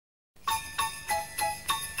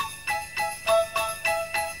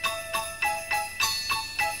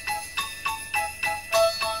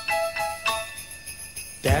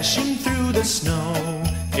Dashing through the snow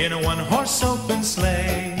in a one-horse open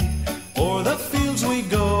sleigh. O'er the fields we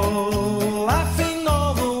go, laughing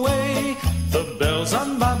all the way. The bells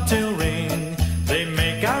on bobtail ring, they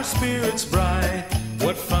make our spirits bright.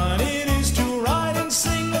 What fun it is to ride and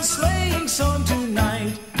sing a sleighing song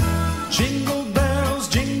tonight. Jingle bells,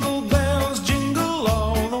 jingle bells, jingle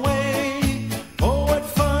all the way. Oh, what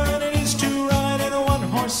fun it is to ride in a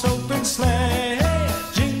one-horse open sleigh.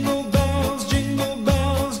 Jingle bells, jingle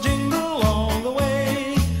bells, jingle all the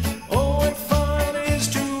way. Oh, what fun it is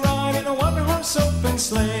to ride in a one-horse open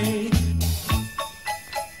sleigh.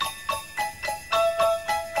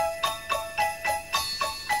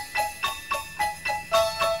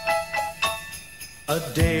 A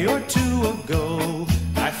day or two ago,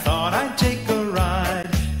 I thought I'd take a ride,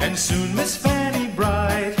 and soon Miss Fanny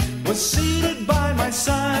Bright was seated by my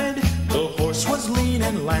side. The horse was lean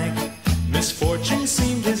and lank, misfortune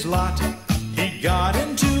seemed his lot. He got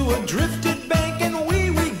into a drifted bank, and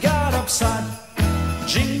we got upset.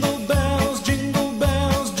 Jingle bells,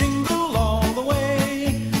 jingle all the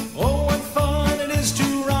way. Oh, what fun it is to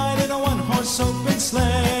ride in a one-horse open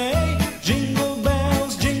sleigh. Jingle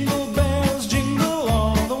bells, jingle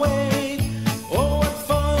all the way. Oh, what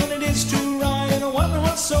fun it is to ride in a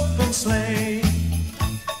one-horse open sleigh.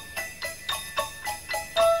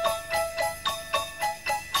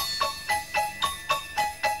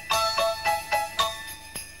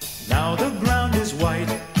 Now the ground is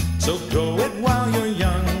white, so go it while you're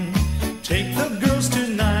young. Take the girls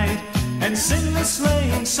tonight and sing the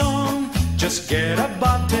sleighing song. Just get a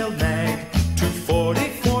bobtailed nag, 240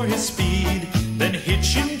 for his speed. Then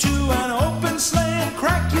hitch him to an open sleigh and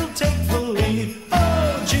crack, you'll take the lead.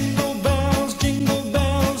 Oh, jingle bells,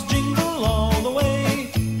 jingle all the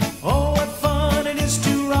way. Oh, what fun it is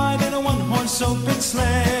to ride in a one-horse open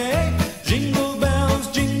sleigh. Jingle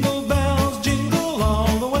bells, jingle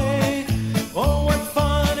all the way. Oh, what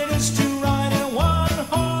fun it is to ride in a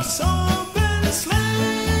one-horse open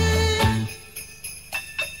sleigh.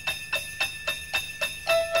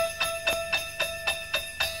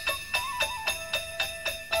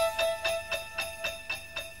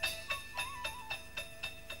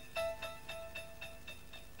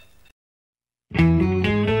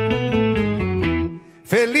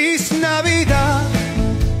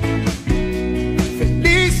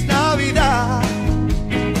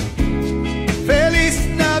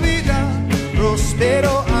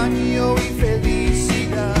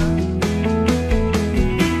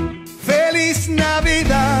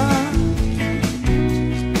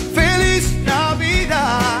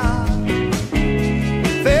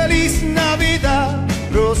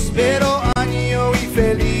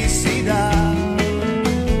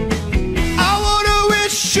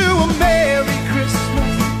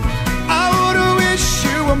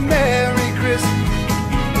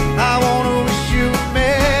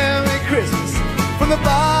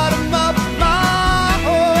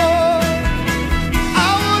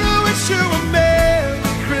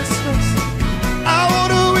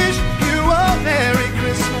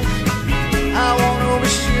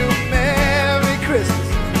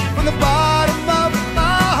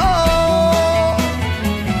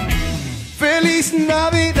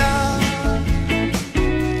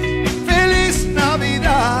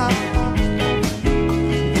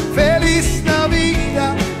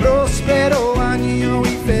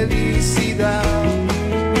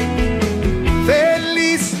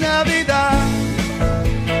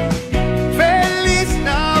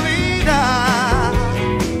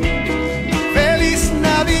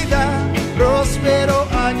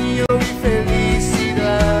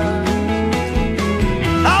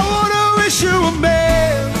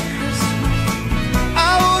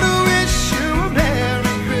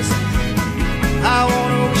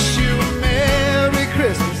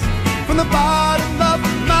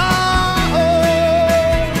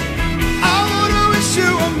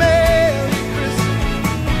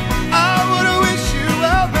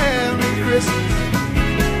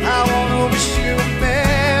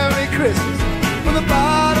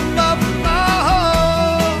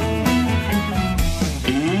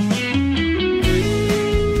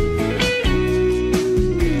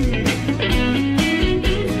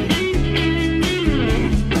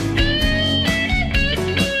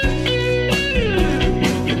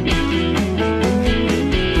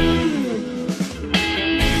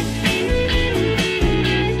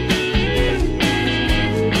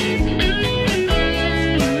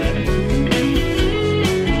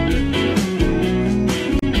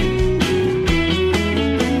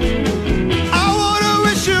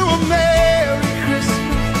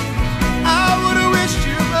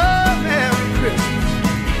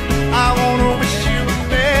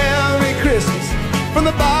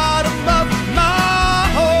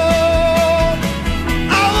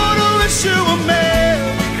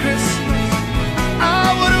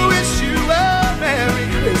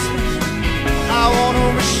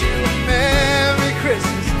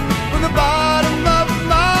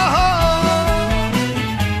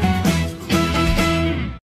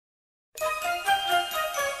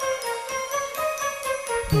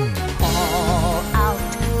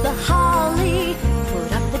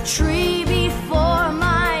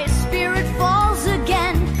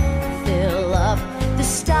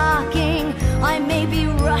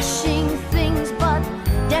 flashing things, but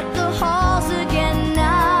deck the halls again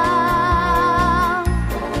now.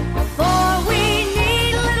 For we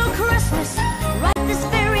need a little Christmas right this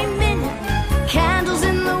very minute. Candles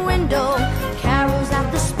in the window, carols at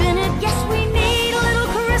the spinet. Yes, we need a little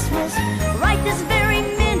Christmas right this very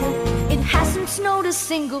minute. It hasn't snowed a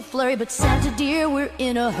single flurry, but Santa dear, we're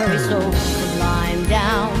in a hurry. So climb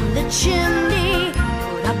down the chimney,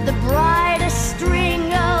 put up the brightest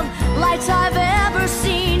string of lights I've ever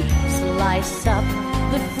seen. Slice up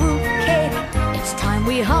the fruitcake, it's time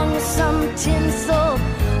we hung some tinsel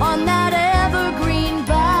on that evergreen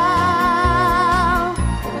bough.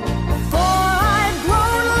 For I've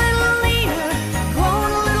grown a little leaner,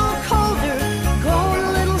 grown a little colder, grown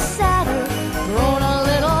a little sadder, grown a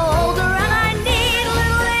little older, and I need a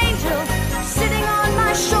little angel sitting on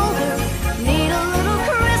my shoulder. Need a little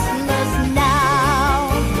Christmas now.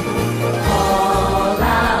 Call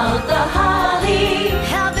out the holly.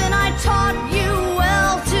 Haven't I taught you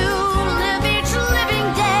well to live each living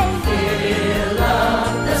day? Fill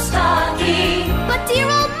up the stocking. But dear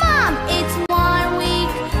old Mom, it's 1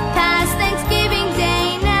 week past Thanksgiving Day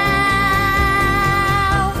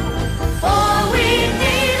now. For we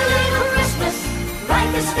need a little Christmas right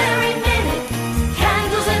this very minute.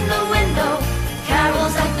 Candles in the window,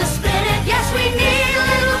 carols at the spinet. Yes, we need a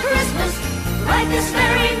little Christmas right this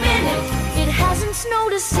very minute. It hasn't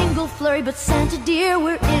snowed a single flurry, but Santa dear,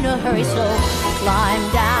 we're in a hurry. So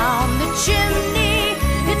climb down the chimney.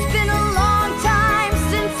 It's been a long time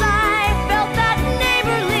since I felt that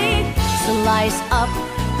neighborly. Slice up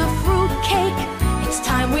the fruitcake, it's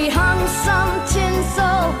time we hung some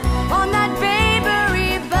tinsel on that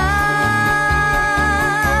babery bough.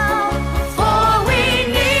 For we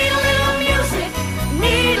need a little music,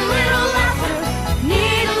 need a little laughter,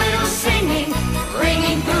 need a little singing,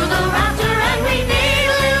 ringing through the rafter, and we need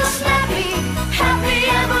a little snappy, happy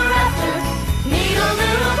ever after. Need a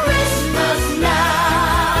little Christmas now.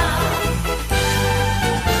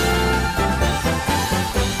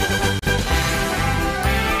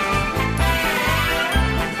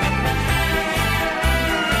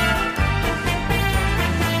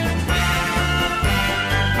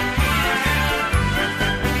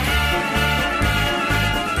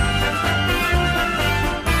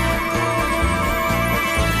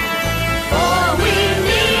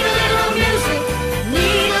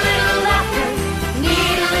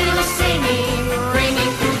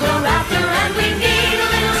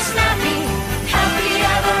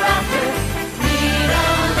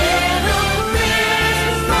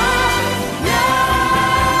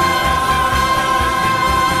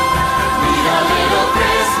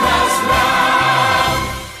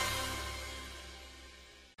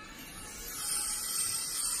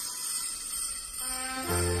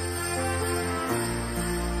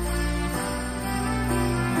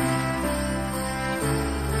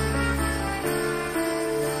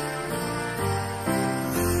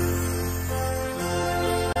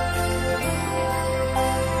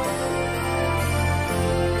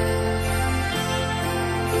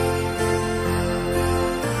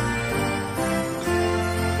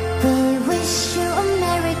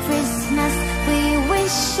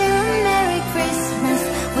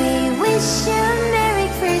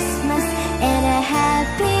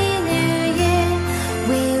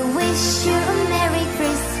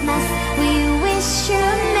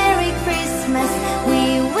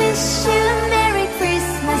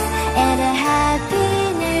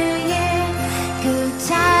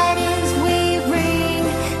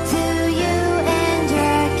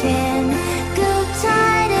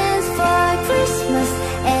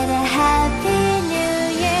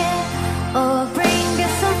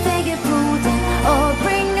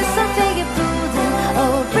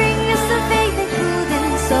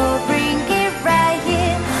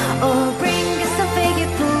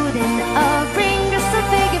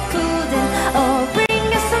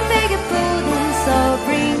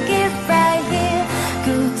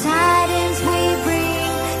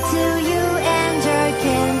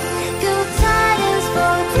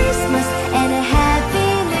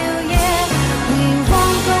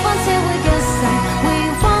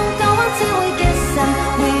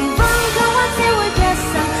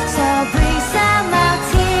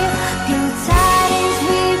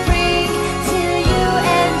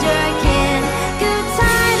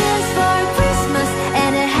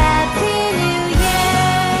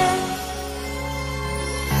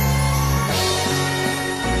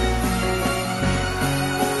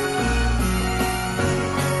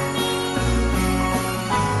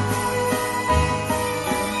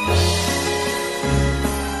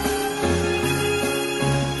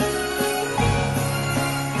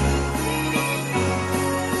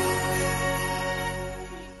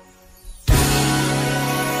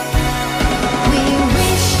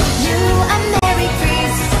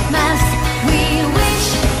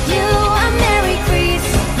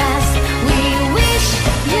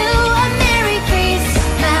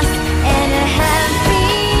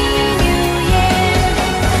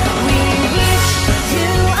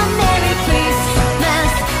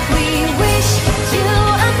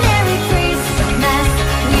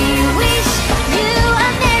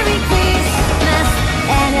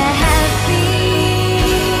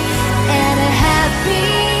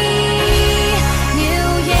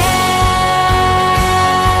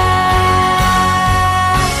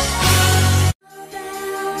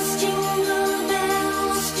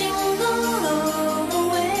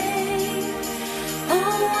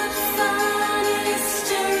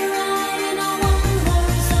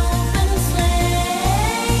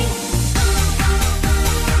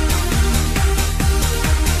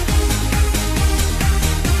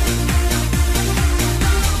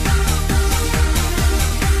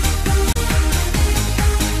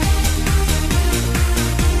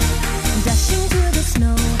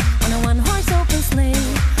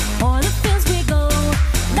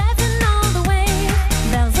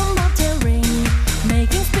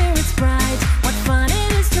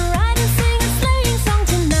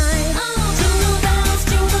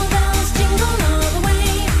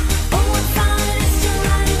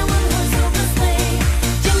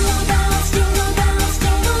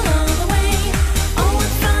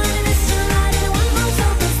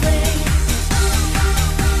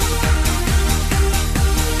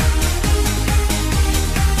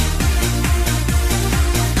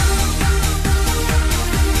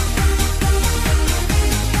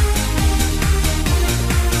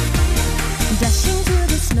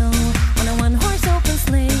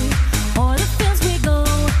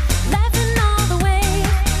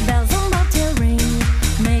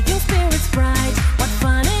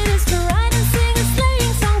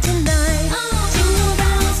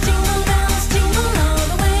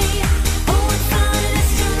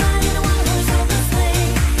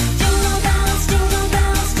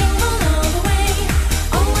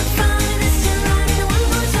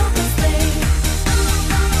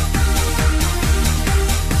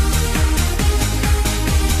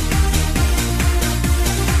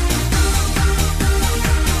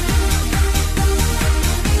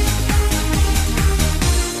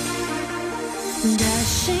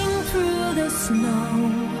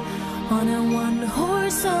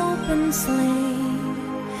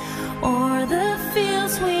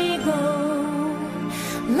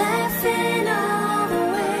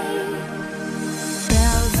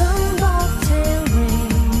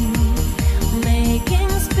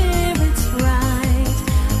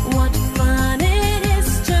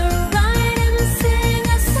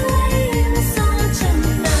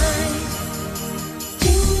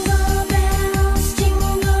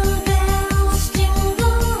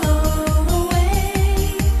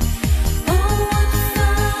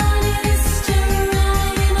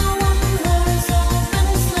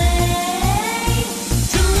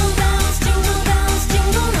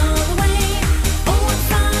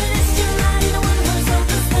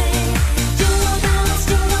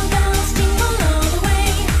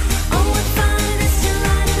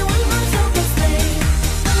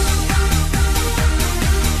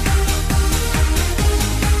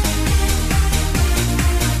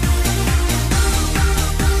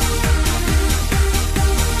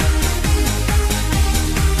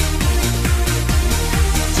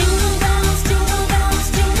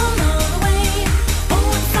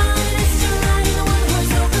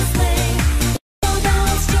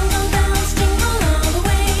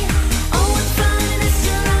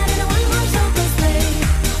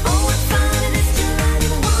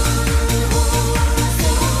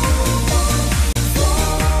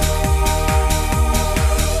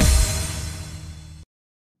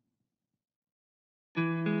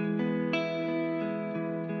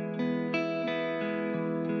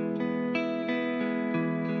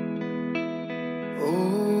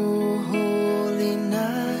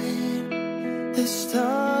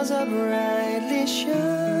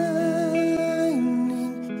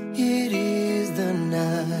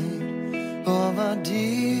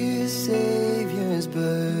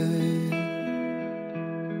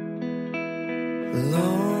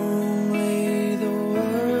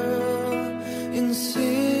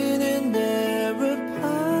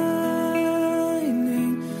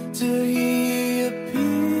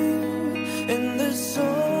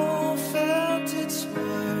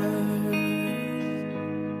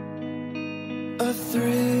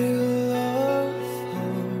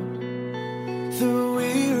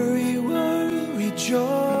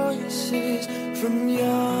 from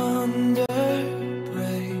yonder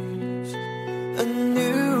breaks a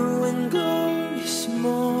new and glorious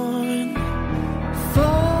morn. Fall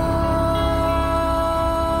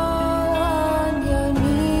on your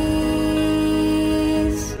knees.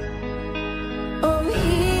 Oh,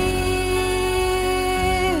 hear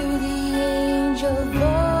the angel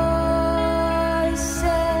voices.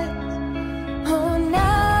 Oh,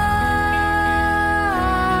 night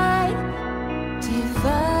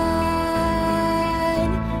divine.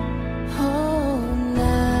 Oh,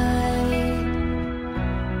 night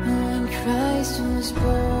when Christ was born.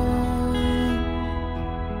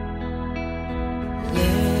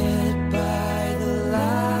 Led by the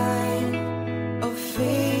light of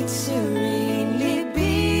faith serenely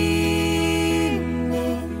beaming,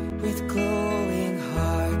 with glowing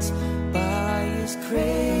hearts by his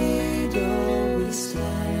cradle we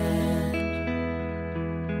stand.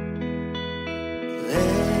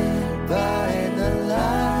 Led by the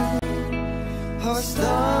light, our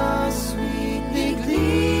stars sweetly gleaming,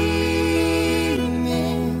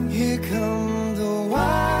 here come the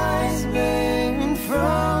wise men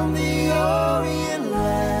from the Orient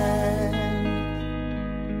land.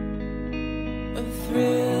 A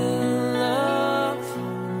thrill of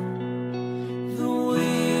the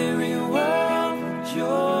weary world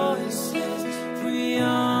rejoices, for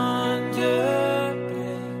yonder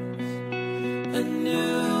breaks a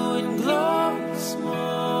new and glorious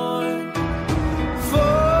morn.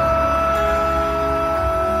 Fall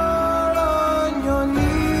on your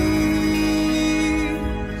knees.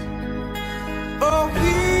 Oh,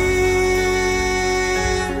 hear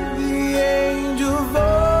the angel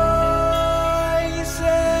voices.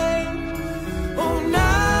 Oh,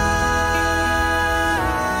 night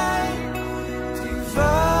divine.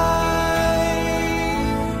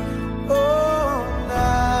 Oh,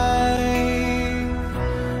 night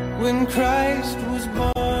when Christ was born.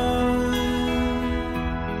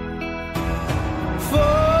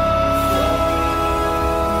 Fall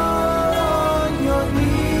on your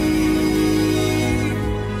knees.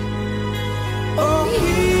 Oh,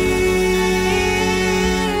 hear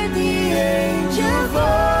the angel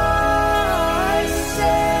voices.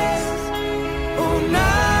 Oh,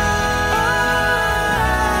 night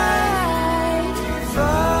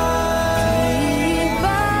divine.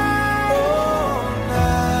 Oh,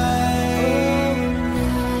 night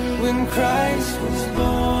when Christ was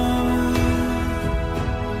born.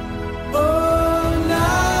 Oh,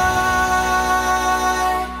 night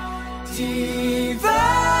divine.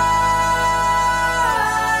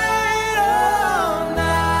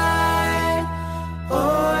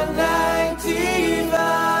 Oh, night divine.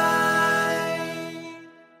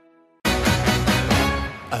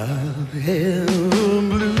 I'll have a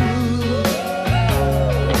blue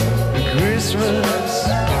Christmas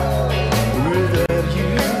without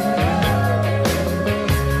you.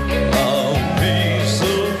 I'll be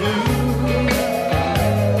so blue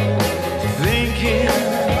thinking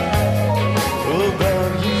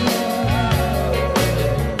about you.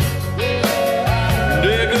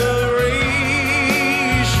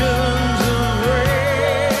 Decorations of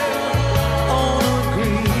red on a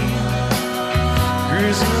green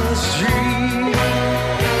Christmas tree.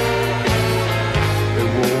 It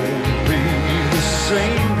won't be the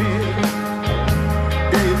same, dear,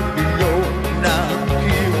 if you're not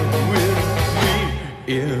here with me.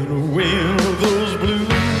 And when those blue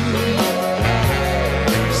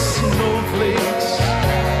snowflakes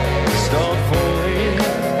start falling,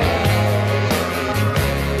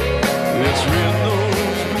 it's when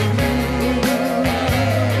those blue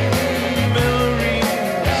memories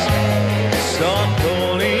start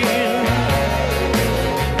calling.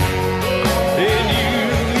 And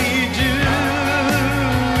you'll be doing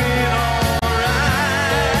alright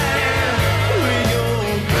with your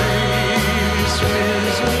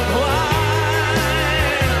Christmas choir.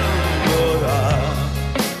 But I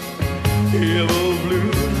have a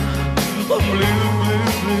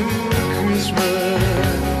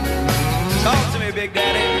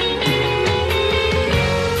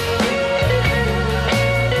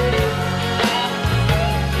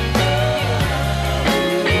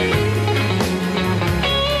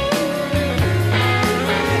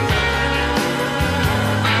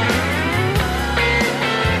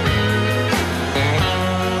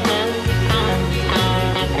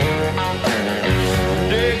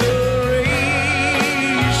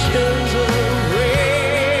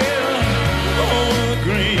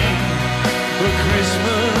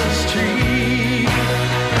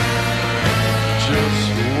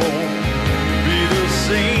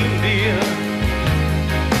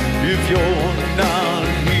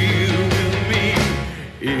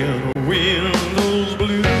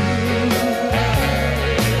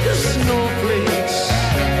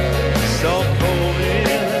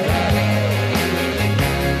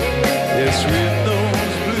Yes, with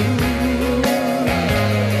those blue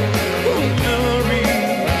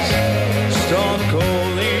memories start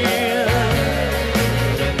calling.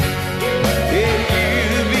 Yeah,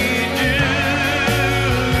 you'll be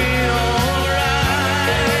doing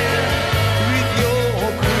alright with your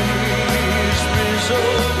Christmas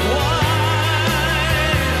of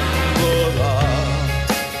wine. But a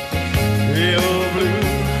blue,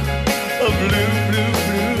 blue,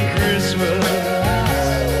 blue Christmas.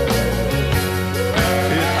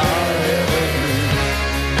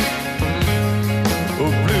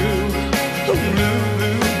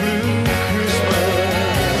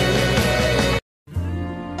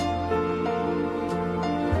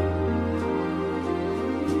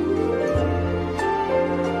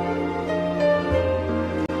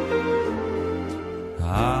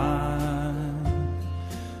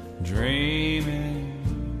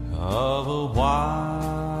 Dreaming of a white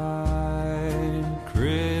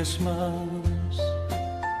Christmas,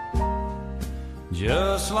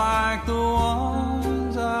 just like the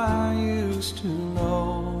ones I used to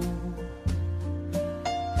know,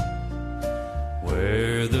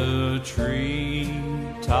 where the treetops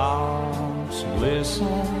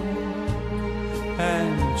glisten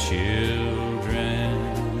and children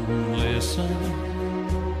listen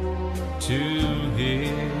to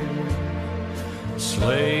hear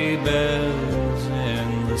sleigh bells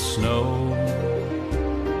in the snow.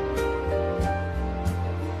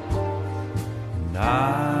 And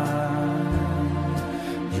I'm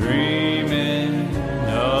dreaming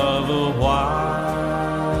of a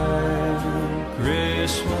white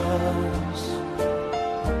Christmas,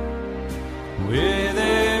 with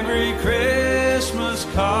every Christmas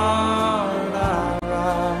card I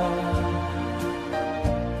write.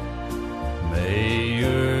 May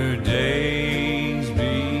your days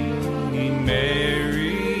be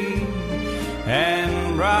merry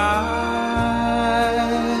and bright,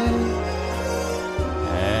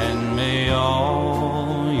 and may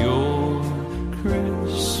all your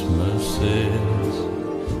Christmases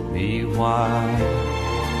be white.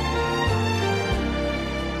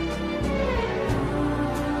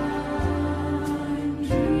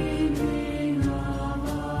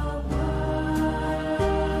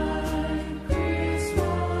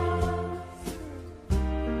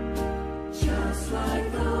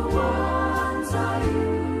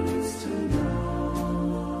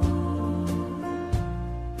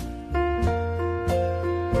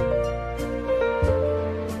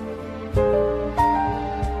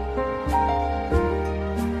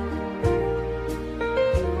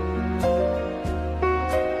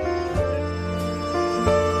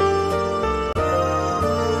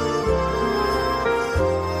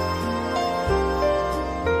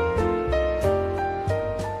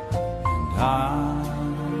 I'm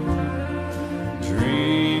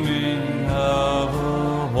dreaming of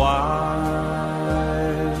a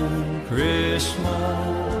white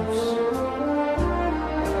Christmas,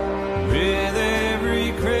 with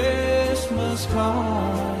every Christmas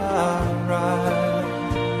card I write.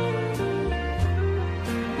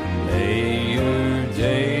 May your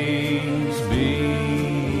days be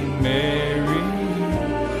merry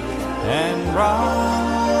and bright,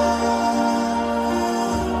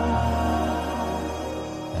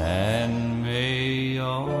 and may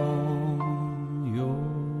all your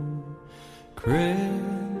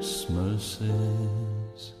Christmases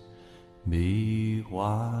be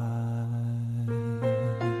white.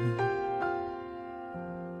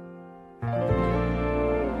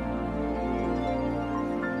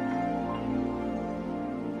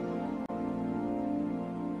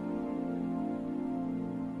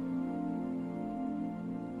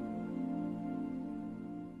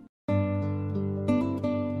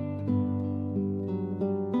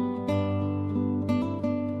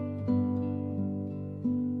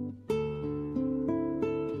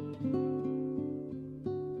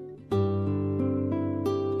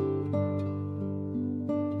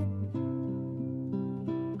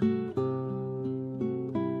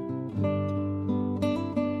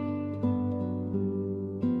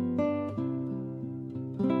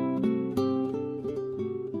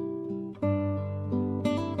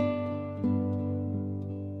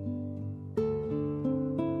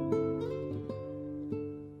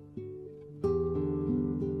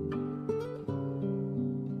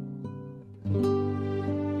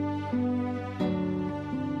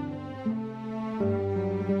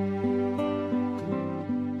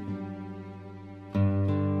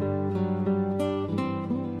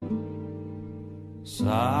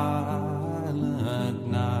 Silent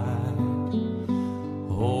night,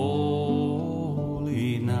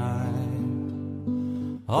 holy night,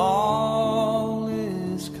 all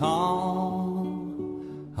is calm.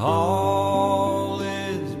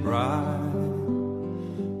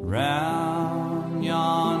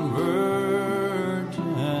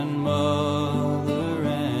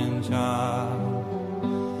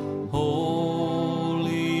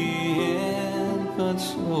 infant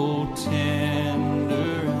so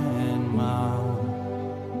tender and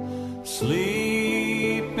mild,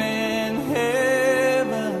 sleep in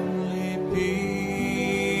heavenly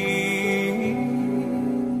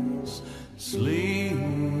peace, sleep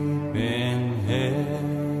in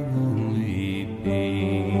heavenly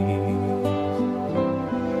peace.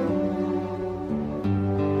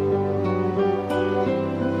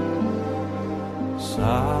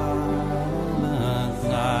 Silent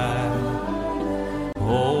night,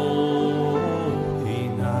 holy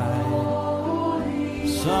night,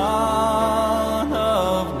 Son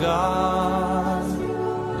of God,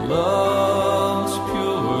 love's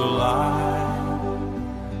pure light,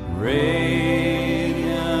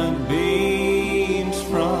 radiant beams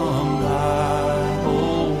from thy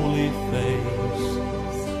holy face,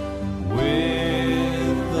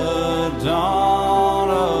 with the dawn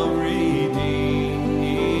of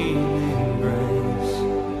redeeming grace.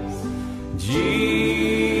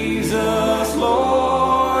 Jesus,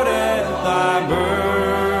 Lord, at thy birth,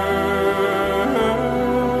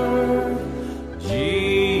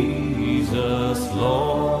 Jesus,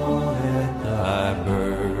 Lord, at thy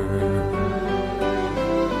birth.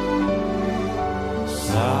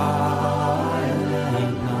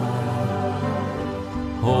 Silent night,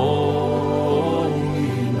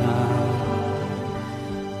 holy night,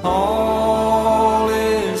 all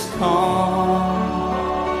is calm,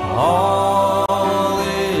 all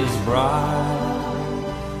is bright,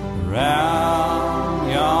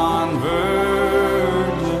 round yon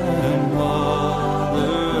virgin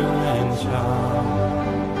mother and child,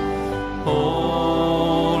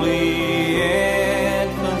 holy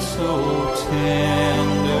infant so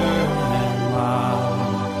tender and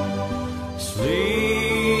mild,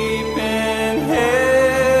 sleep in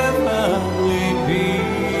heavenly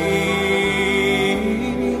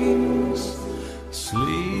peace,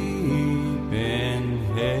 sleep in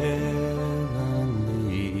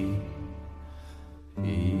heavenly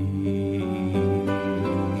peace.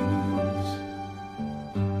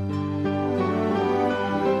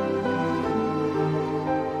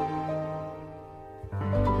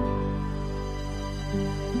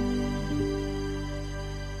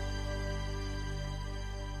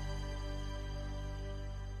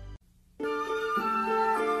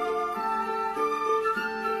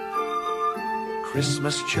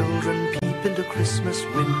 Christmas children peep into Christmas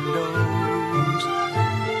windows,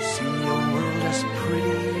 see a world as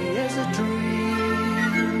pretty as a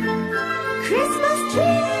dream. Christmas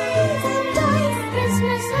trees and toys,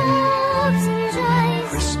 Christmas hopes and joys.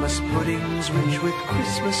 Christmas puddings rich with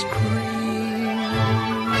Christmas cream.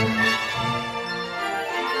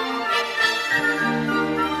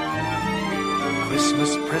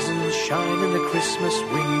 Christmas presents shine in the Christmas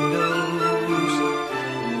windows,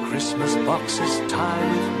 Christmas boxes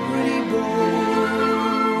tied with pretty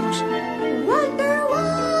bows. Wonder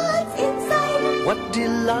what's inside, What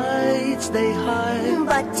delights they hide,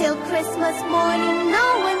 but till Christmas morning no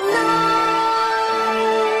one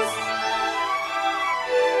knows.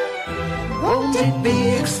 won't it be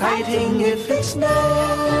exciting if it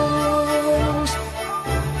snows?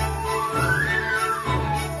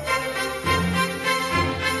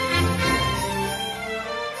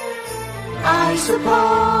 I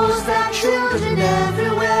suppose that children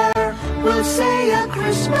everywhere will say a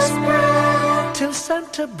Christmas prayer till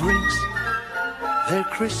Santa brings their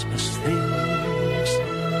Christmas things.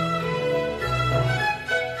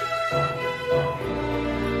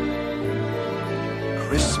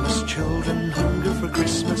 Christmas children hunger for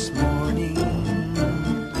Christmas morning,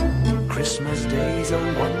 Christmas day's a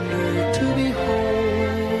wonder to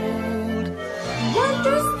behold.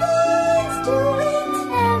 Wondrous things to eat,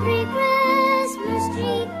 every Christmas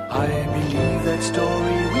treat. I believe that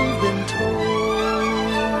story we've been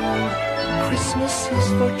told. Christmas is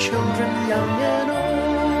for children young and old.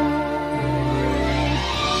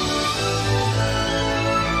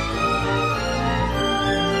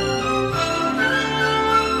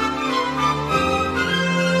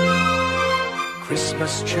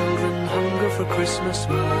 Christmas children hunger for Christmas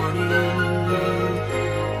morning,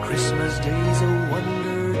 Christmas day's a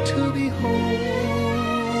wonder to behold.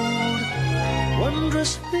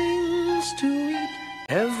 Wondrous things to eat,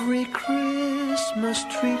 every Christmas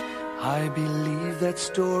treat. I believe that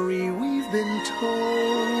story we've been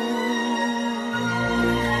told.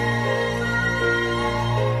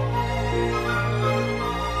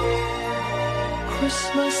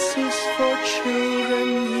 Christmas is for children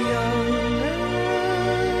young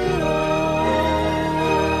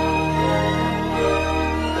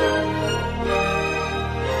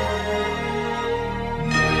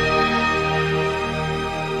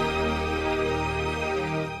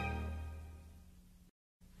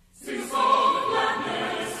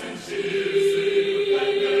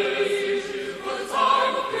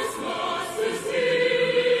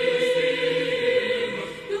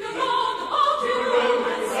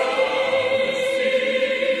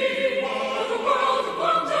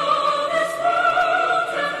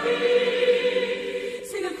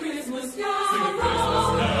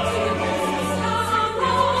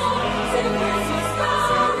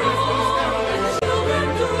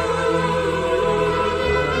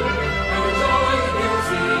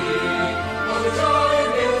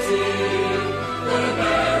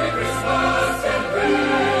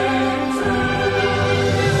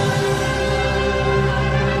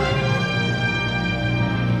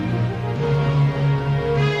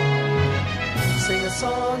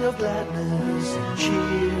gladness and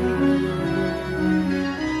cheer.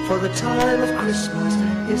 For the time of Christmas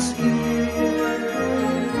is here.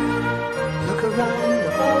 Look around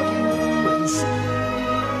about you and see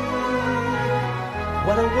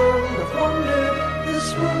what a world of wonder this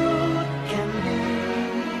world can be.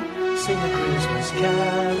 Sing a Christmas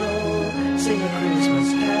carol, sing a Christmas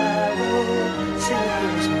carol, sing a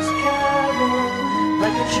Christmas carol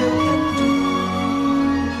like the children do,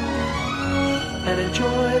 and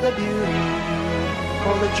enjoy the beauty,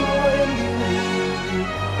 all the joy and beauty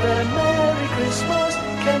that a Merry Christmas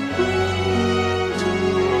can bring to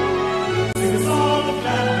you. It's a song of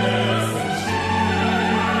gladness and cheer,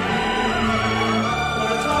 for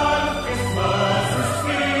the time of Christmas is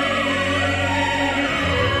here.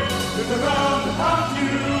 Look around about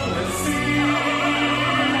you and see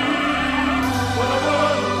what a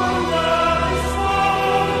world of wonder this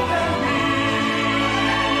world can be.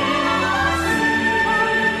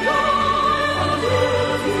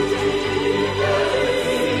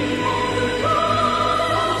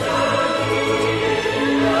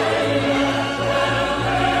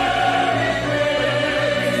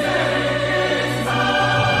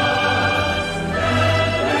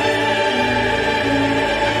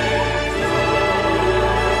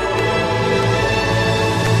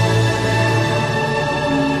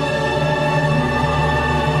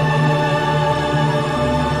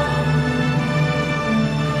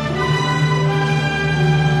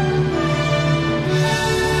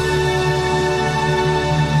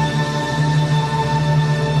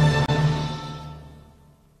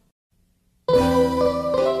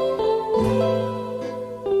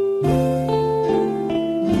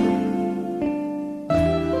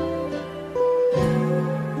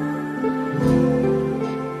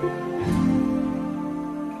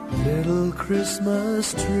 Little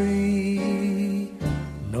Christmas tree,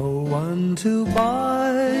 no one to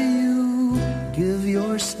buy you. Give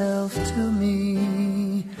yourself to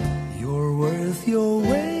me. You're worth your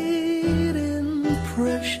weight in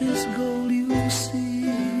precious gold, you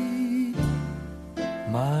see.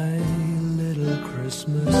 My little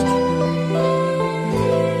Christmas tree.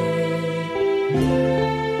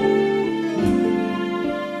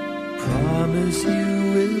 Promise you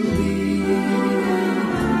will be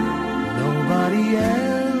nobody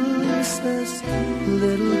else's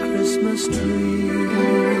little Christmas tree.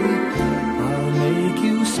 I'll make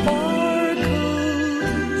you sparkle,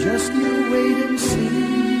 just you wait and see.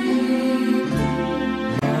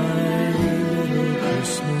 My little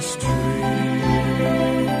Christmas tree.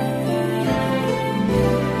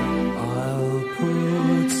 I'll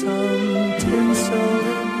put some tinsel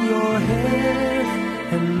in your hair,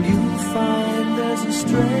 and you'll find there's a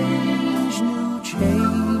strange new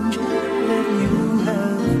change that you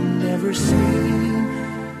have never seen.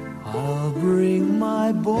 I'll bring my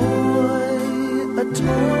boy a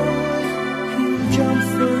toy, he'll jump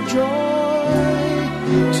for joy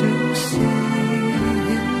to see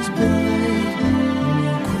his bright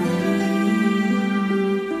new queen.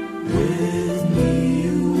 With me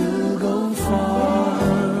you will go far,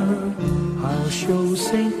 I'll show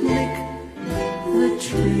Saint Nick the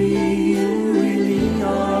tree you really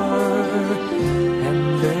are.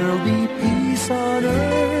 There'll be peace on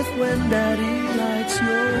earth when Daddy lights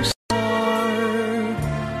your star.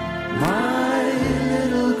 My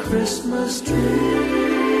little Christmas tree.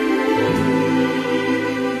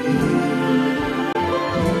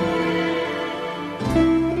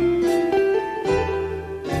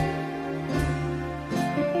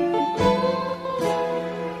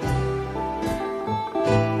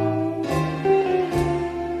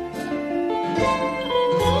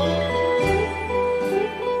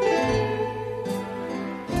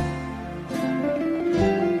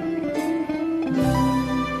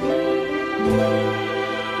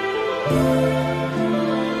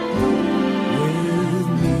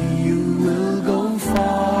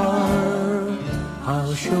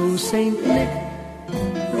 Saint Nick,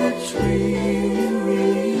 the tree you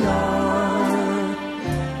really are.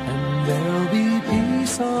 And there'll be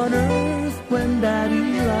peace on earth when Daddy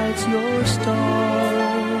lights your star.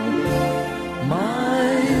 My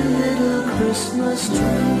little Christmas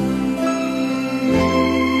tree.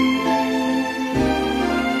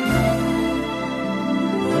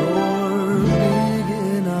 You're big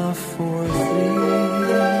enough for three.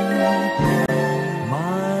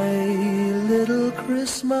 My little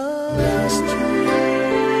Christmas tree.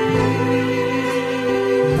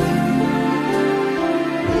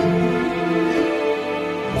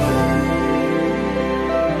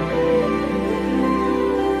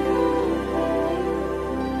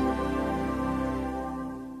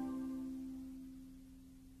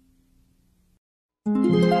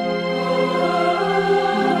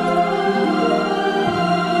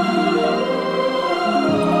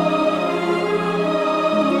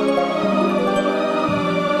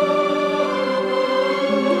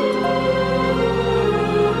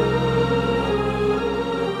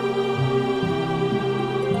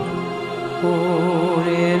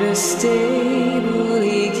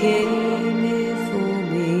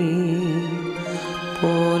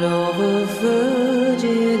 Born of a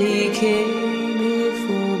virgin, he came here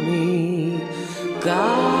for me.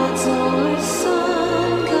 God's only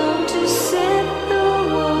Son, come to set the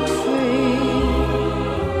world free.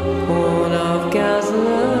 Born of God's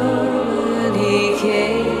love, and he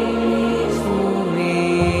came here for me.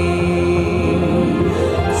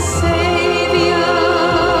 Savior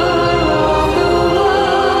of the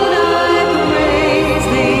world, I praise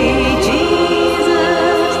thee,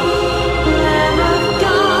 Jesus. Lamb of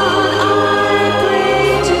God, I pray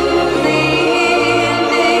to thee in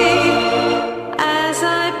thee. As I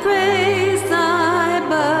praise thy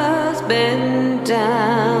birth, bend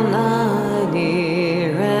down thine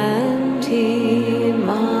ear and hear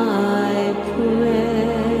my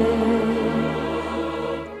prayer.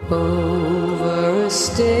 Over a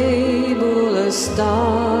stable, a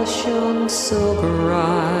star shone so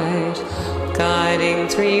bright, guiding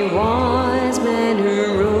three wise men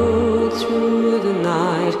who rode through the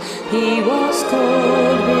night. He was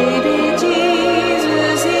called baby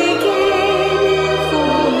Jesus, he came here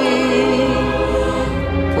for me.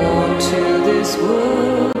 Born to this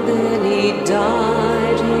world, then he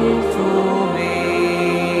died here for me.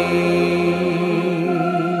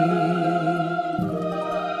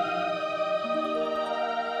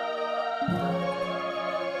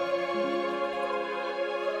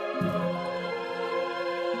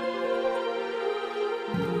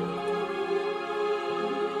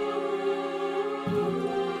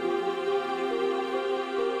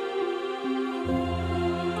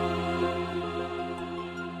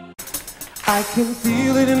 I can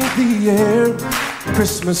feel it in the air.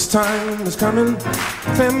 Christmas time is coming.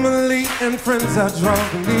 Family and friends are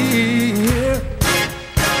drawing near.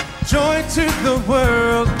 Joy to the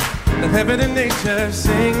world. Let heaven and nature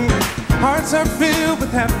sing. Hearts are filled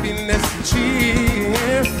with happiness and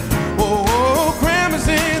cheer. Oh, oh, grandma's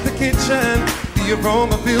in the kitchen. The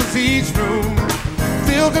aroma fills each room.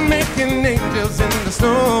 Filled and making angels in the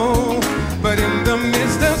snow. But in the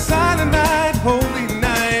midst of silent night, holy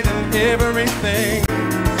night, and everything,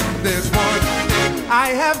 there's one thing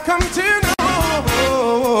I have come to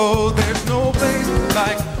know. There's no place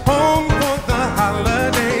like home for the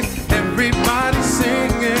holidays. Everybody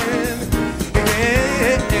singing.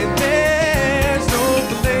 There's no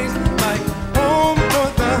place like home for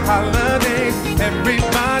the holidays.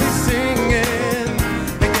 Everybody singing.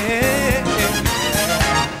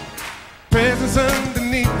 Presents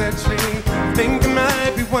underneath that tree. Think it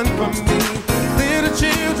might be one for me. Little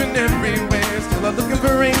children everywhere still are looking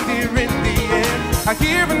for reindeer in the air. I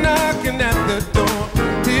hear a knocking at the door.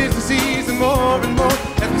 'Tis the season more and more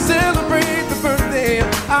as we celebrate the birthday of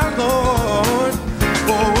our Lord.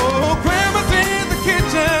 Oh, grandma's in the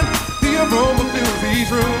kitchen. The aroma fills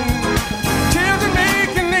each room. Children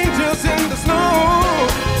making angels in the snow.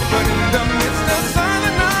 But in the midst of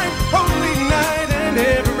silent night, holy night, and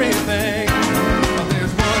everything,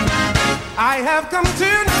 there's one I have come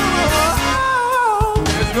to know.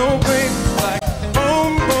 There's no place like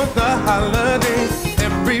home for the holidays.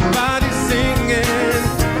 Everybody singing.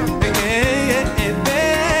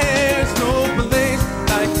 There's no place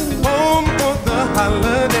like home for the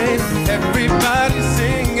holidays. Everybody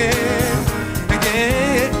singing.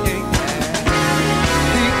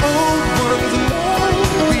 The old ones alone,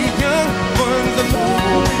 the young ones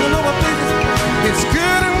alone. You know what, baby? It's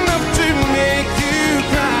good enough to make you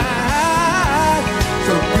cry.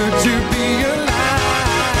 So good to be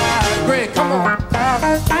alive. Great, come on.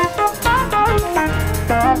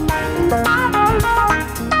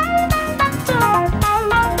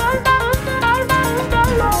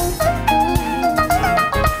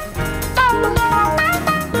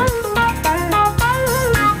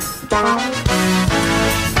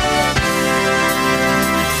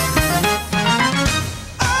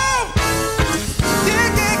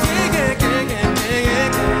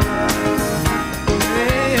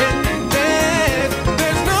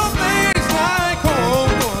 There's no place like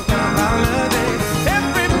home for the holidays.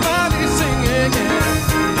 Everybody singing.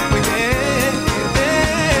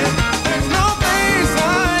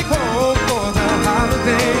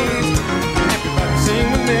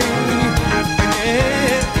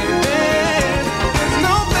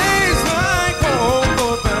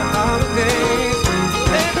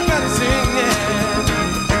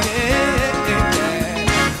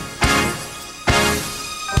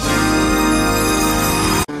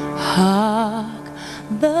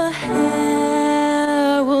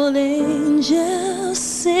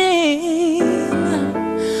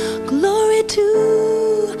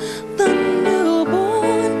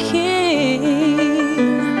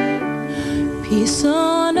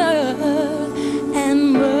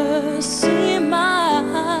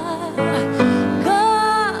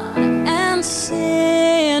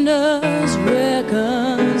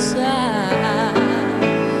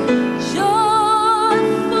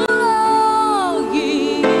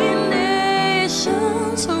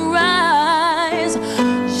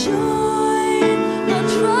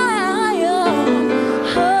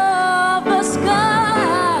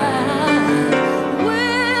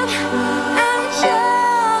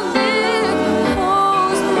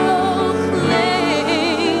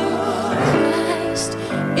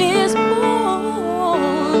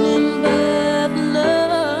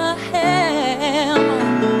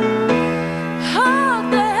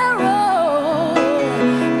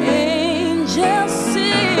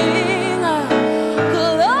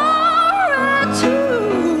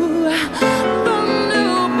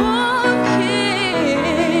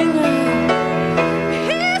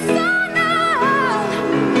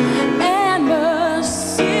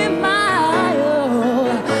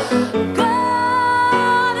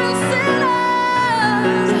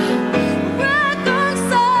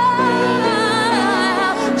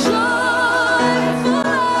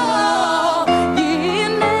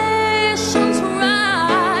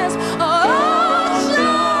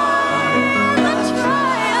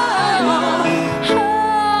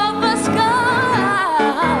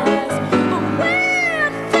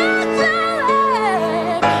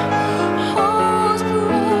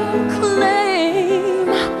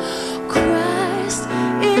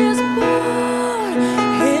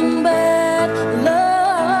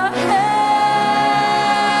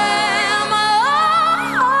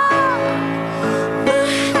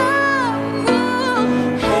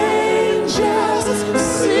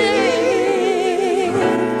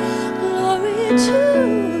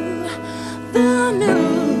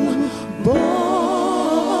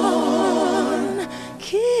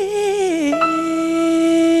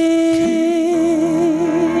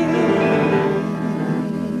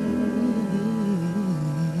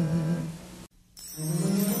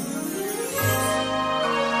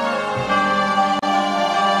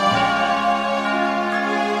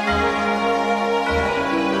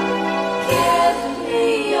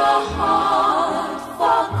 me your heart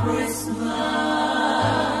for Christmas.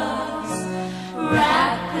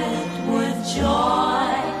 Wrap it with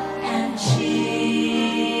joy and cheer.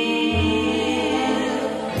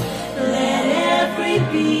 Let every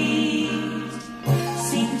beat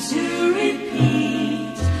seem to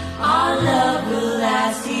repeat. Our love will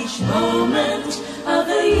last each moment of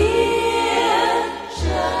the year.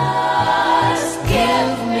 Just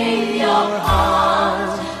give me your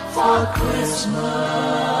heart for Christmas.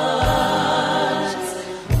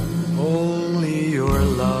 Only your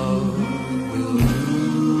love will do.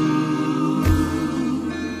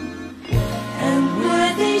 And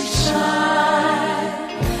with each sigh,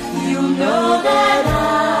 you know that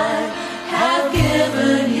I have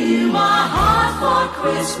given you my heart for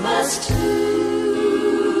Christmas too.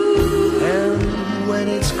 And when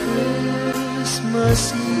it's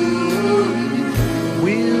Christmas Eve,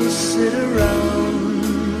 we'll sit around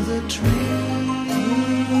the tree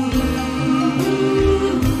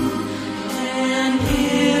and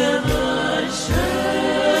hear the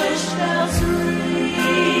church bells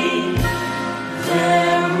ring.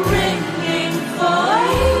 They're ringing for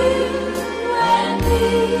you and me.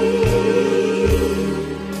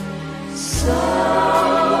 So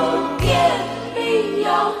give me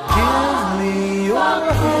your heart me your for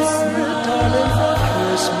Christmas. darling, for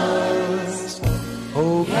Christmas.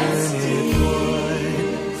 Open it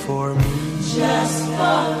wide for me. Just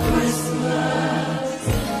for Christmas,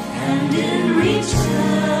 and in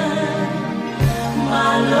return,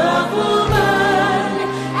 my love will burn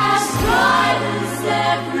as bright as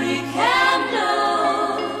every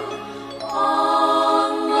candle on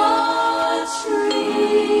the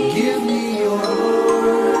tree. Give me your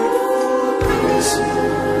word for Christmas.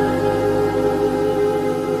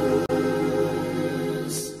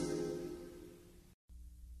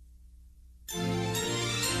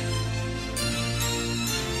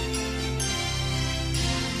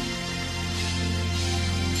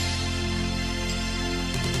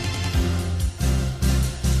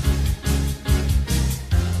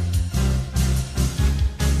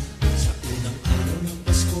 Sa unang araw ng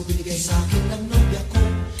Pasko, binigay sa akin ng nobya ko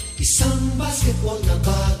isang basketball na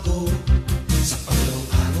bago. Sa pangalawang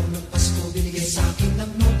araw ng Pasko, binigay sa akin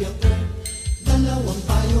ng nobya ko dalawang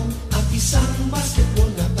payong at isang basketball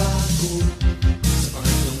na bago. Sa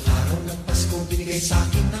pangatlong araw ng Pasko, binigay sa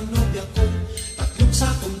akin ng nobya ko tatlong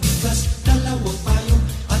sakong bigas, dalawang payong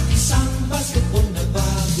at isang basketball na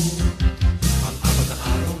bago. Pang-apat na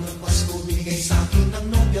araw ng Pasko, binigay sa akin ng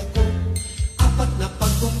nobya ko apat na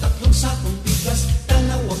pagkong, tatlong sakong bigas,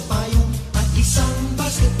 dalawang payong at isang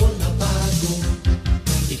basketball na bago.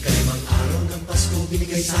 Ikalimang araw ng Pasko,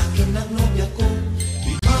 binigay sa akin ng nobya ko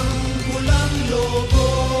limang pulang logo,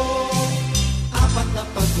 apat na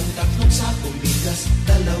pagkong, tatlong sakong bigas,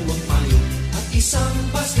 dalawang payong at isang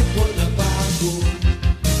basketball na bago.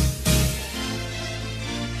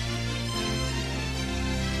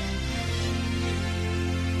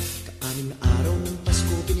 Anim na araw ng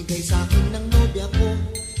Pasko, binigay sa akin ng nobya ko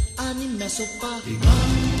anim na sopa,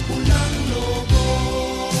 limang pulang logo,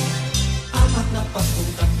 apat na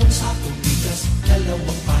pagkong, tatlong sakong bigas,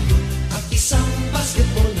 dalawang payong at isang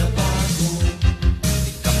basketball na bago.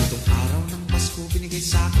 Ikapitong araw ng Pasko, binigay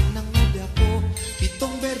sa akin ng nobya ko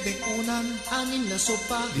pitong berdeng unan, anim na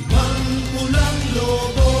sopa, limang pulang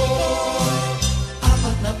logo,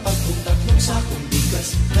 apat na pagkong, tatlong sakong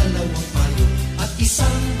bigas, dalawang payong at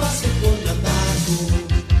isang basketball na bago.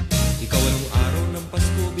 Ikawalang araw ng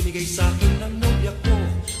Pasko, binigay sa akin ng nobya ko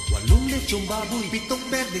walong lechong baboy, pitong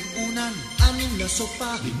berdeng unan, anim na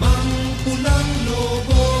sopa, limang pulang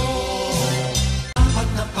logo, apat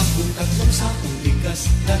na pagkong, tatlong sakong bigas,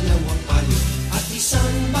 dalawang payong at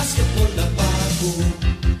isang basketball na bago.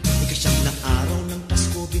 Ikasyam na araw ng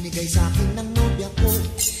Pasko, binigay sa akin ng nobya ko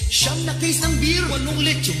siyam na case ng beer, walong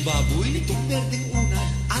lechong baboy, pitong berdeng unan,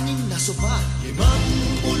 anim na sopa, limang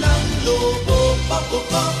pulang logo, pop,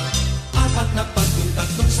 apat na pagkong,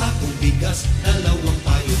 tatlong sakong bigas, dalawang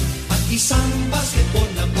payong at isang basketball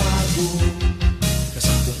na bago.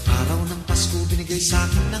 Kasampung araw ng Pasko, binigay sa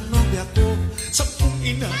akin ng nobya ko 10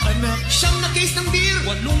 inaanak, siyam na case ng beer,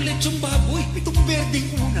 walong lechong baboy, pitong berdeng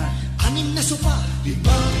unan, anim na sopa,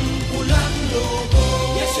 limang pulang logo,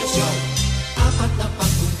 apat na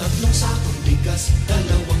pagkong, tatlong sakong bigas,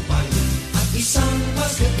 dalawang payong at isang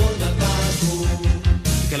basketball na bago.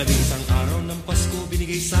 Ikalabing isang araw ng Pasko,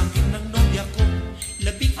 binigay sa akin ng nobya ko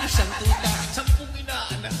 11 tuta, 10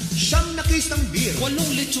 inaanak, siyam na case ng beer,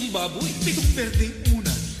 walong lechong baboy, pitong berdeng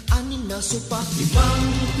unan, anim na sopa, limang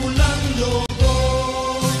pulang logo,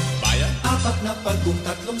 apat na pagkong,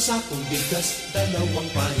 tatlong sakong bigas, dalawang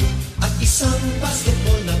payong at isang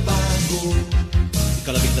basketball na bago.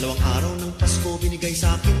 Ikalabing-dalawang araw ng Pasko, binigay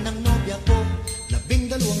sa akin ng nobya ko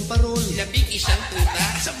 12 parol, 11 tuta,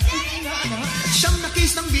 10 inaanak, at 9 na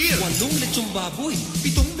case ng beer, 8 lechong baboy,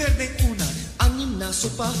 7 berdeng una, 6 na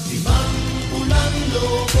sopa, 5 ulang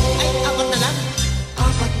lobo, ay 4 na lang,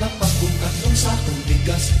 4 na pagkong, 3 sakong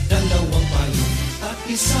bigas, 2 payong, at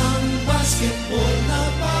 1 basketball na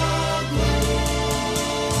bago.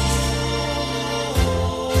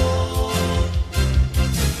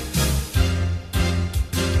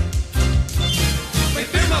 may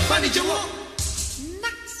pirma pa ni Jowo.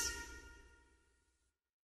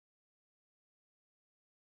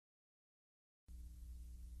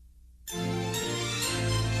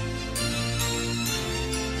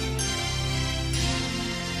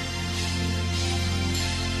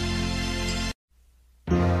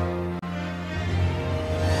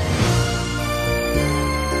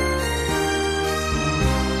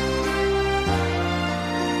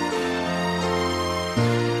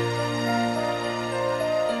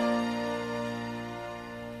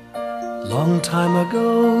 Long time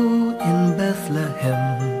ago in Bethlehem,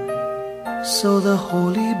 so the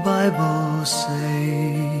Holy Bible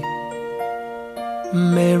say,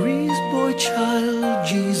 Mary's boy child,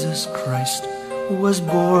 Jesus Christ, was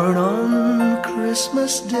born on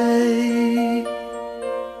Christmas Day.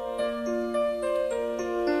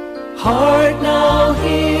 Hark now,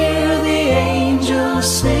 hear the angels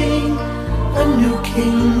sing, a new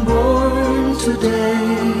king born today,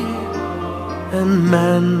 and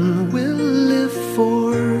man will live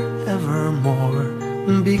forevermore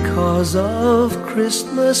because of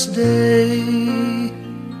Christmas Day.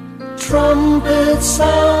 Trumpets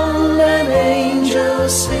sound and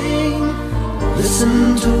angels sing,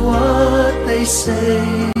 listen to what they say,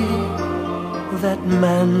 that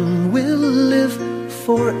man will live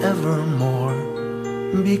forevermore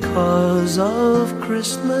because of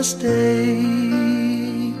Christmas Day.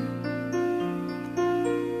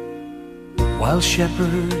 While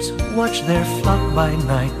shepherds watch their flock by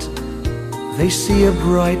night, they see a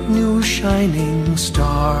bright new shining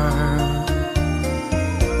star.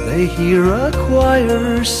 They hear a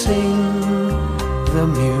choir sing, the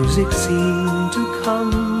music seemed to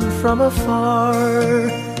come from afar.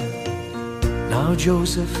 Now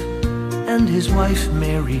Joseph and his wife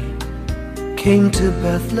Mary came to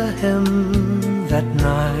Bethlehem that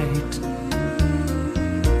night.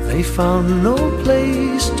 They found no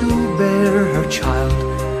place to bear her child,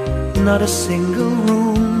 not a single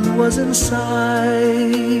room was in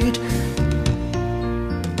sight.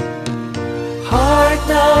 Hark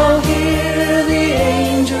now, hear the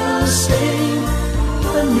angels sing,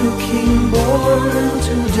 a new king born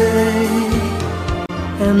today,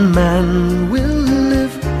 and man will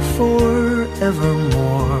live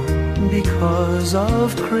forevermore because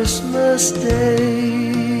of Christmas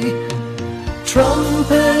Day.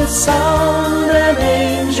 Trumpets sound and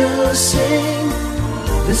angels sing,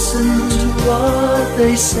 listen to what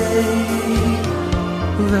they say,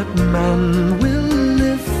 that man will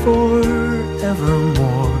live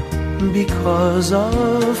forevermore because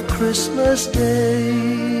of Christmas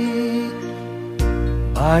Day.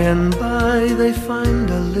 By and by they find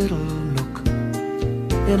a little nook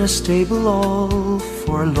in a stable all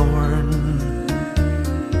forlorn,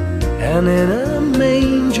 and in a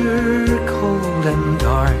manger cold and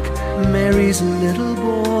dark, Mary's little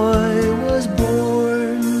boy was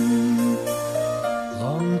born.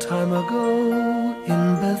 Long time ago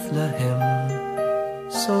in Bethlehem,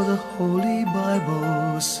 so the Holy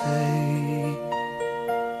Bible say,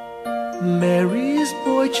 Mary's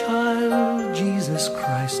boy child, Jesus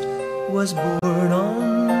Christ, was born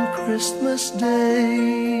on Christmas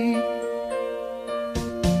Day.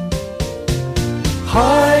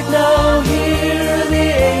 Hark now, hear the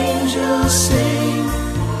angels sing,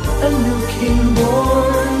 a new king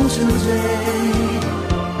born today,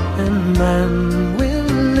 and man will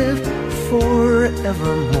live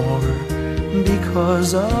forevermore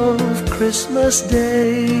because of Christmas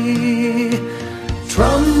Day.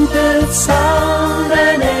 Trumpets sound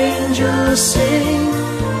and angels sing,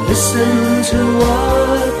 listen to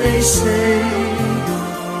what they say,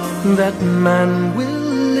 that man will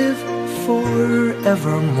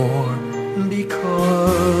forevermore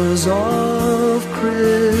because of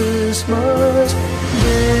Christmas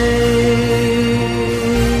Day.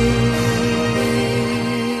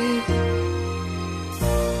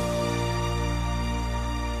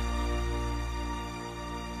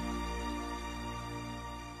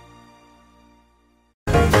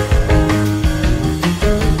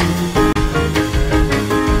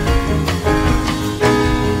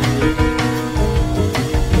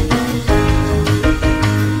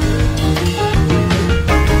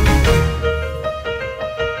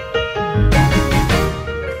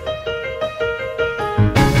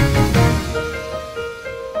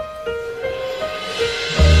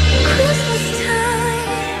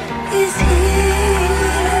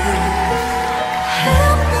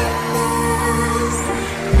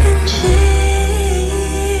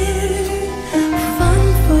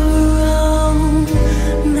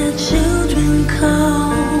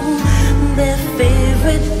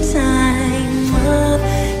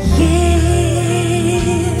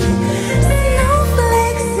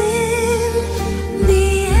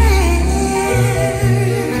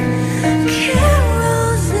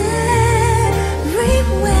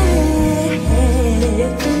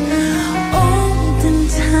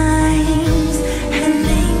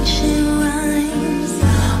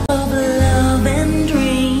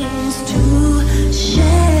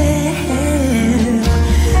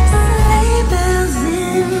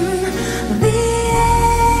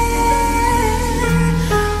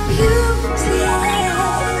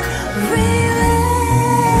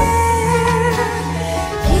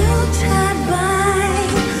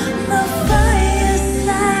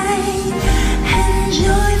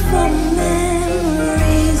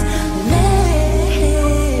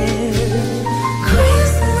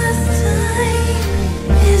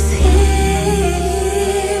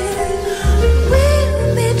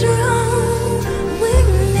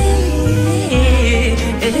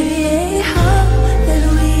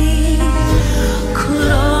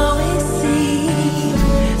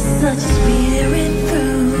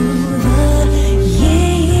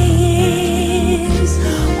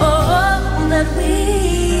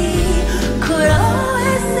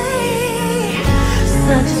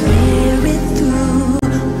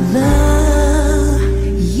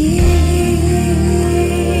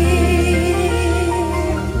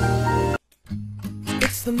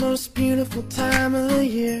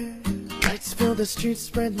 the streets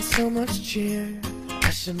spreading so much cheer. I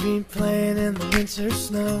should be playing in the winter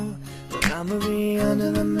snow, but I'ma be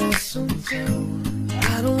under the mistletoe.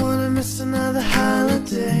 I don't wanna miss another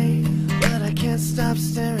holiday, but I can't stop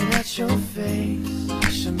staring at your face. I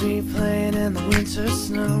should be playing in the winter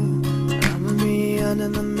snow, but I'ma be under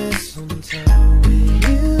the mistletoe. With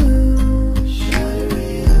you,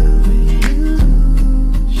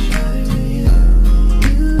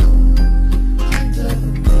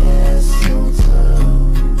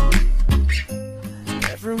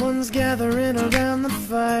 everyone's gathering around the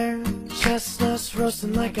fire, chestnuts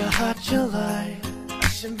roasting like a hot July. I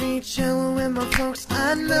should be chilling with my folks,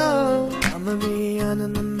 I know. I'ma be under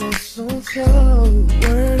the mistletoe.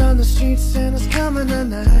 Word on the street, Santa's coming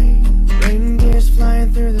tonight. Reindeers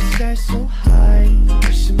flying through the sky so high.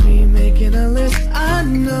 I should be making a list, I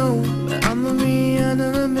know, but I'ma be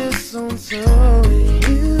under the mistletoe. With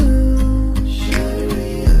you.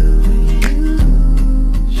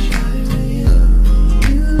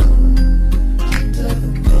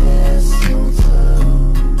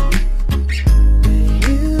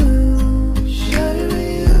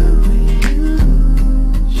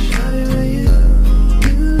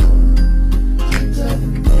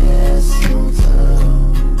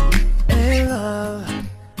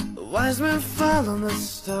 Follow the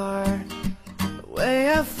star, the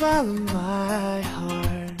way I follow my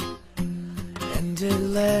heart, and it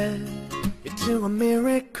led you to a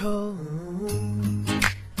miracle.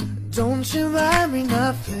 Don't you buy me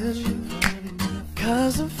nothing,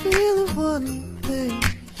 'cause I'm feeling one thing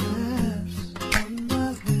left on my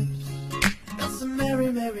lips. That's a Merry,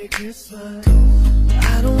 Merry Christmas.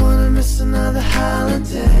 I don't wanna miss another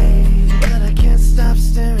holiday, but I can't stop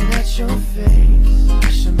staring at your face. I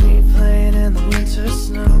should be playing in the winter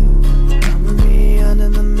snow, I'ma be under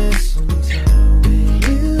the mistletoe. With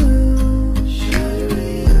you,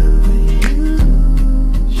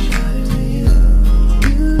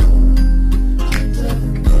 under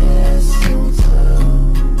the mistletoe.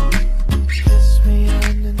 Kiss me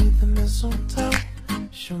underneath the mistletoe.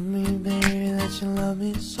 Show me, baby, that you love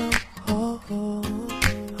me so. Oh, oh.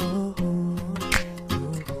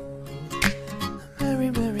 Merry,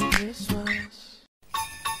 Merry Christmas.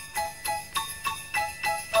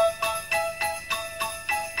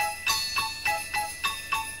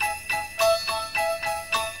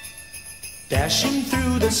 Dashing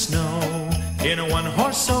through the snow in a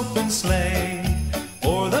one-horse open sleigh,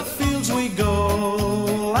 o'er the fields we go,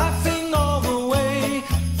 laughing all the way.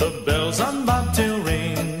 The bells on bobtail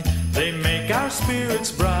ring, they make our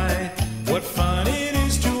spirits bright. What fun it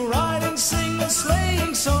is to ride and sing a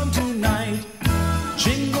sleighing song tonight.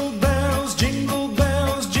 Jingle bells,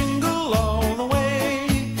 jingle all the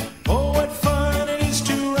way. Oh, what fun it is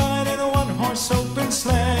to ride in a one-horse open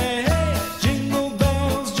sleigh. Jingle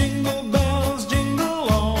bells, jingle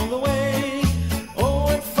all the way. Oh,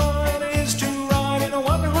 what fun it is to ride in a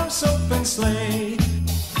one-horse open sleigh.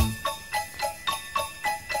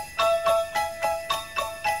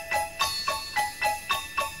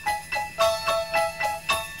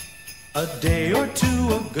 A day or two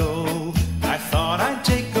ago, I thought I'd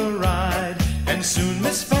take a ride, and soon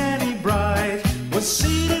Miss Fanny Bright was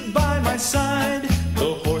seated by my side.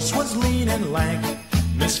 The horse was lean and lank,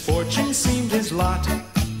 misfortune seemed his lot.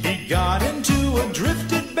 He got into a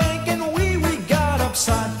drifted bank, and we got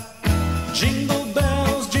upset. Jingle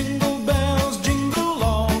bells, jingle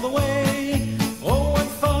all the way. Oh, what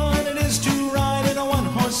fun it is to ride in a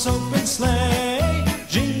one-horse open sleigh.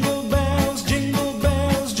 Jingle bells,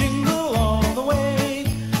 jingle all the way.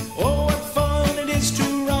 Oh, what fun it is to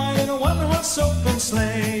ride in a one-horse open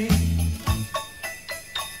sleigh.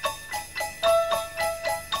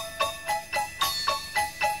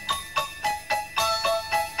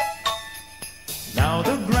 Now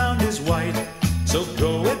the ground is white, so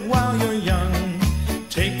go it while you're young.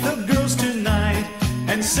 Take the girls tonight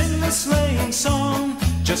and sing the sleighing song.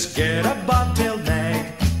 Just get a bobtailed nag,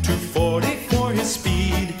 240 for his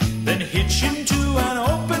speed, then hitch him to an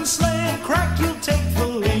open sleigh and crack, you'll take the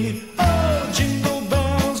lead. Oh, jingle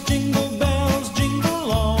bells,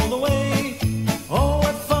 jingle all the way. Oh,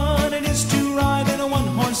 what fun it is to ride in a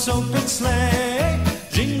one-horse open sleigh.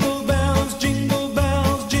 Jingle bells, jingle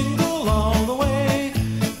all the way.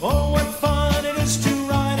 Oh, what fun it is to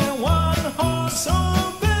ride in a one-horse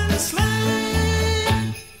open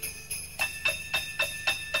sleigh.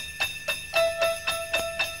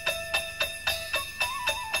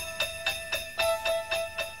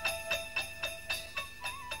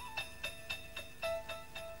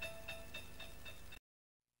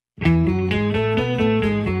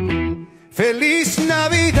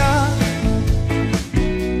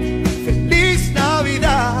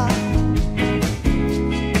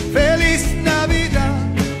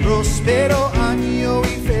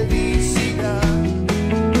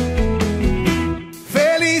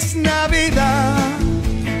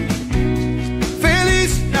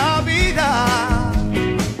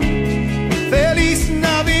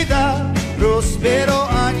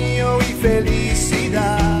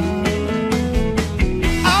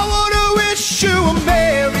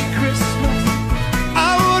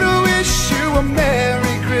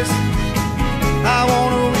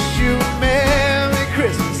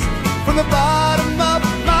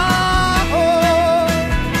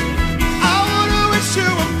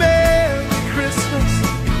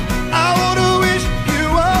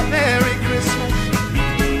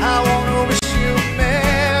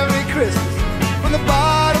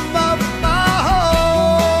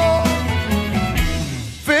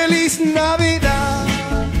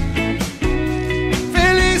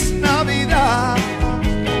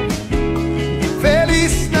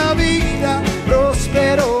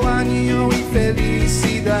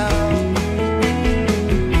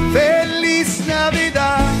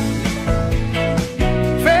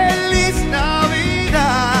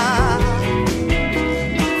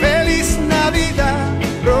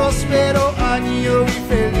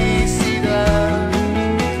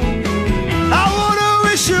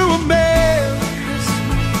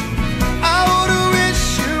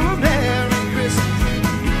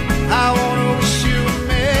 I wanna wish you a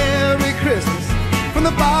Merry Christmas from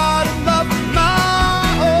the bottom of my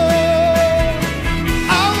heart.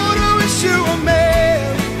 I wanna wish you a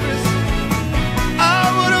Merry Christmas. I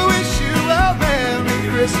wanna wish you a Merry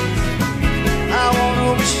Christmas. I wanna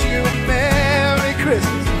wish you a Merry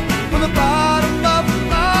Christmas from the bottom of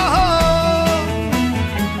my heart.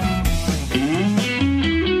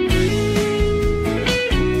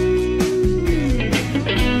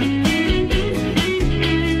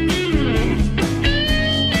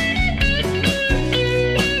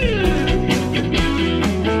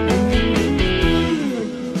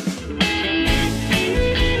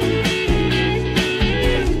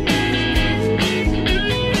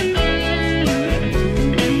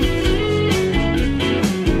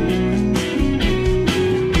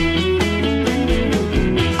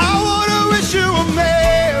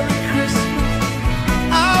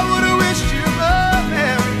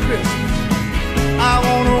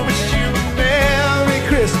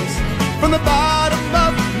 From the bottom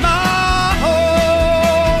of my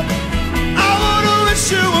heart, I wanna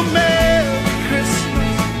wish you a Merry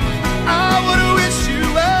Christmas. I wanna wish you a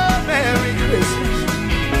Merry Christmas.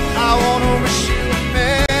 I wanna wish you a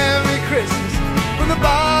Merry Christmas from the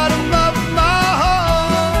bottom of my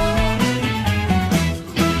heart.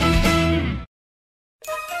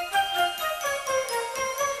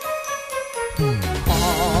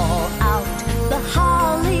 Call out the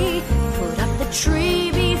holly, put up the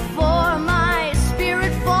tree before my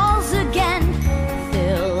spirit falls again.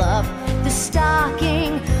 Fill up the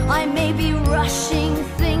stocking, I may be rushing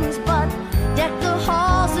things, but deck the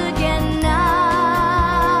halls again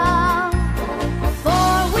now.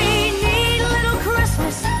 For we need a little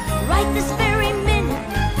Christmas right this very minute.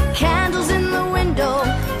 Candles in the window,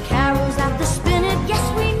 carols at the spinet. Yes,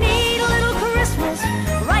 we need a little Christmas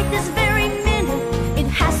right this very minute. It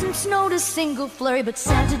hasn't snowed a single flurry, but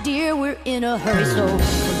Santa dear, we're in a hurry. So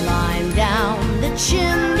climb down the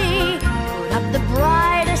chimney, put up the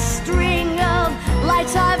brightest string of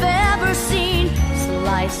lights I've ever seen.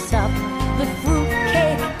 Slice up the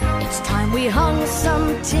fruitcake, it's time we hung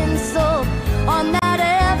some tinsel on that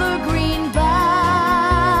evergreen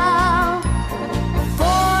bough.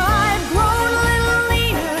 For I've grown a little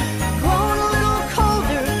leaner, grown a little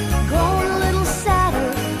colder, grown a little sadder,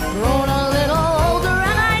 grown a little older,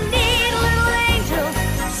 and I need a little angel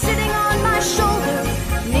sitting on my shoulder.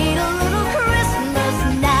 Need a little Christmas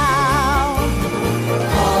now.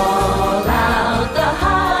 Call out the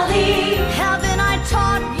holly. Haven't I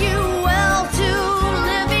taught you well to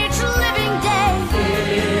live each living day?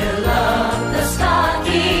 Fill up the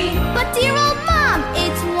stocking. But dear old Mom,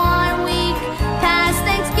 it's 1 week past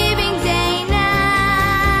Thanksgiving Day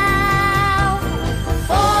now.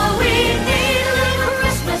 For we need a little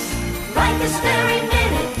Christmas right this very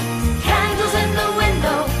minute. Candles in the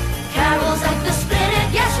window, carols at the spinet.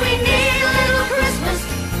 Yes, we need a little Christmas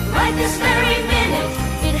right this very minute.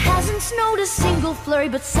 It hasn't snowed a single flurry,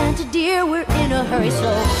 but Santa dear, we're in a hurry.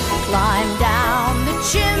 So climb down the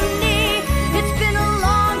chimney. It's been a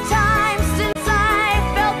long time since I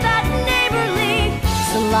felt that neighborly.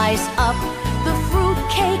 Slice up the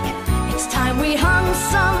fruitcake,